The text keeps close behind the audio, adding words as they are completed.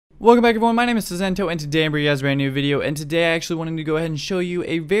Welcome back everyone, my name is Cezento and today I'm bringing you guys a brand new video, and today I actually wanted to go ahead and show you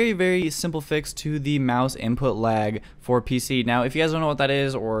a very simple fix to the mouse input lag for PC. Now if you guys don't know what that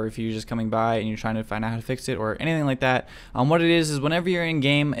is, or if you're just coming by and you're trying to find out how to fix it or anything like that, what it is whenever you're in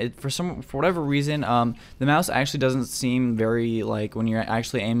game, for whatever reason, the mouse actually doesn't seem very, like, when you're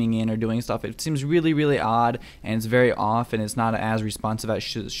actually aiming in or doing stuff, it seems really odd and it's very off and it's not as responsive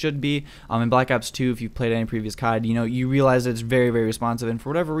as it should be. In Black Ops 2, if you've played any previous COD, you realize that it's very responsive, and for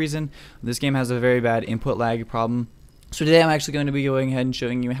whatever reason this game has a very bad input lag problem. So today I'm actually going to be going ahead and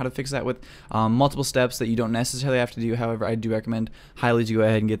showing you how to fix that with multiple steps that you don't necessarily have to do. However, I do recommend highly to go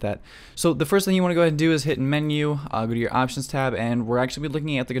ahead and get that. So the first thing you want to go ahead and do is hit menu, go to your options tab, and we're actually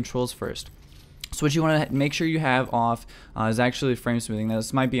looking at the controls first. So what you want to make sure you have off is actually frame smoothing. Now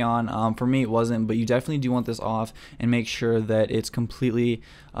this might be on, for me it wasn't, but you definitely do want this off and make sure that it's completely,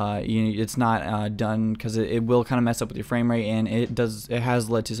 it's not done, because it will kind of mess up with your frame rate, and it has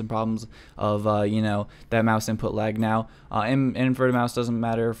led to some problems of that mouse input lag. Now inverted mouse doesn't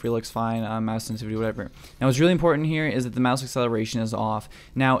matter, free looks fine, mouse sensitivity, whatever. Now what's really important here is that the mouse acceleration is off.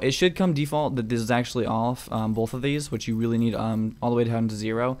 Now it should come default that this is actually off, both of these, which you really need all the way down to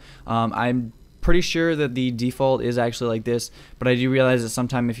 0. I'm pretty sure that the default is actually like this, but I do realize that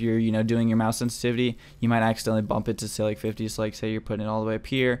sometimes if you're doing your mouse sensitivity, you might accidentally bump it to say like 50. So like say you're putting it all the way up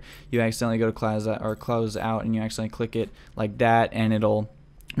here, you accidentally go to close out and you accidentally click it like that, and it'll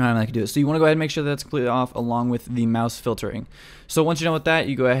automatically do it. So you want to go ahead and make sure that's completely off, along with the mouse filtering. So once you're done with that,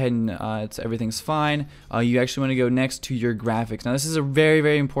 you go ahead and everything's fine. You actually want to go next to your graphics. Now this is a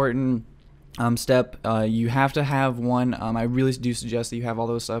very important step. You have to have one. I really do suggest that you have all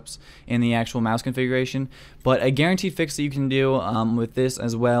those steps in the actual mouse configuration, but a guaranteed fix that you can do with this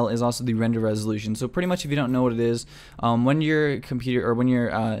as well is also the render resolution. So pretty much if you don't know what it is, when your computer, or when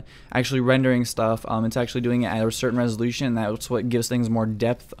you're actually rendering stuff, it's actually doing it at a certain resolution, and that's what gives things more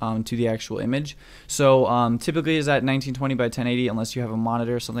depth to the actual image. So typically is at 1920 by 1080 unless you have a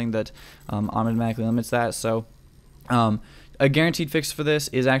monitor or something that automatically limits that. So a guaranteed fix for this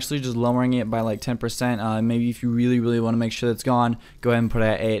is actually just lowering it by like 10%. Maybe if you really want to make sure that's gone, go ahead and put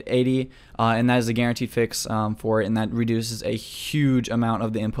it at 80, and that is a guaranteed fix for it, and that reduces a huge amount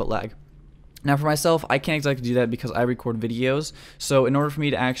of the input lag. Now for myself, I can't exactly do that because I record videos, so in order for me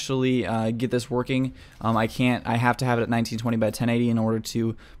to actually get this working, I have to have it at 1920 by 1080 in order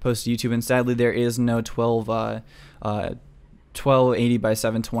to post to YouTube, and sadly there is no 1280 by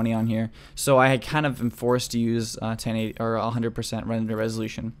 720 on here, so I kind of am forced to use 1080 or 100% render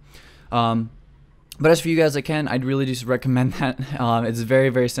resolution. But as for you guys that can, I'd really just recommend that. It's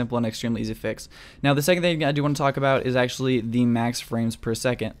very simple and extremely easy to fix. Now the second thing I do want to talk about is actually the max frames per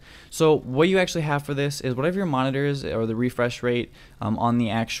second. So what you actually have for this is whatever your monitor is, or the refresh rate on the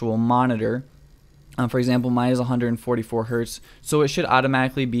actual monitor. For example, mine is 144 Hertz, so it should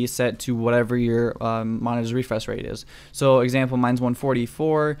automatically be set to whatever your monitor's refresh rate is. So example, mine's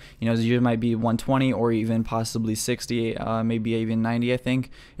 144, yours might be 120 or even possibly 60, maybe even 90, I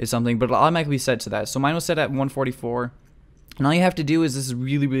think, is something, but it'll automatically be set to that. So mine was set at 144. And all you have to do is, this is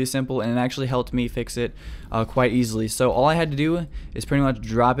really simple, and it actually helped me fix it quite easily. So all I had to do is pretty much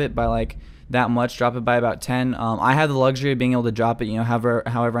drop it by like that much, drop it by about 10. I have the luxury of being able to drop it,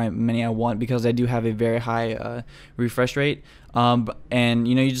 however many I want, because I do have a very high refresh rate. And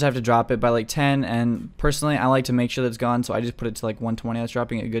you just have to drop it by like 10. And personally, I like to make sure that it's gone, so I just put it to like 120. I was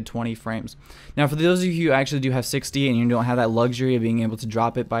dropping it a good 20 frames. Now, for those of you who actually do have 60 and you don't have that luxury of being able to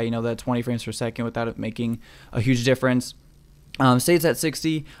drop it by that 20 frames per second without it making a huge difference, say it's at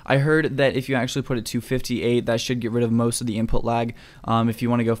 60. I heard that if you actually put it to 58, that should get rid of most of the input lag. If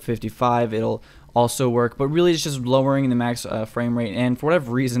you want to go 55, it'll also work, but really it's just lowering the max frame rate, and for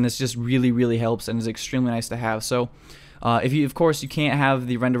whatever reason this just really helps and is extremely nice to have. So of course you can't have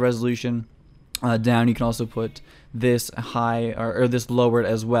the render resolution down, you can also put this high or this lowered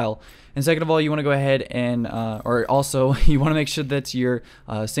as well. And second of all, you want to go ahead and or also you want to make sure that your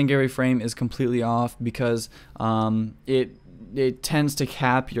singularity frame is completely off, because it tends to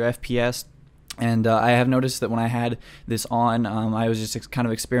cap your FPS. And I have noticed that when I had this on, I was just kind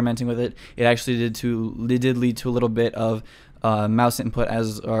of experimenting with it. It actually did lead to a little bit of mouse input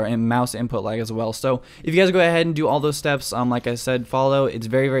mouse input lag as well. So if you guys go ahead and do all those steps, like I said, follow. It's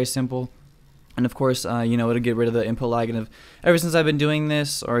very simple. And of course, it'll get rid of the input lag. And ever since I've been doing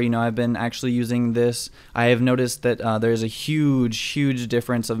this, or I've been actually using this, I have noticed that there's a huge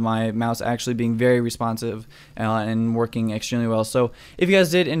difference of my mouse actually being very responsive and working extremely well. So if you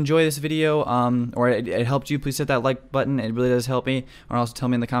guys did enjoy this video, or it helped you, please hit that like button. It really does help me. Or also tell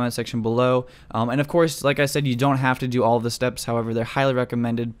me in the comment section below. And of course, like I said, you don't have to do all of the steps. However, they're highly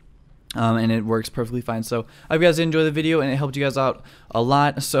recommended. and it works perfectly fine. So I hope you guys enjoy the video and it helped you guys out a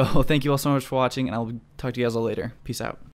lot. So thank you all so much for watching, and I'll talk to you guys all later. Peace out.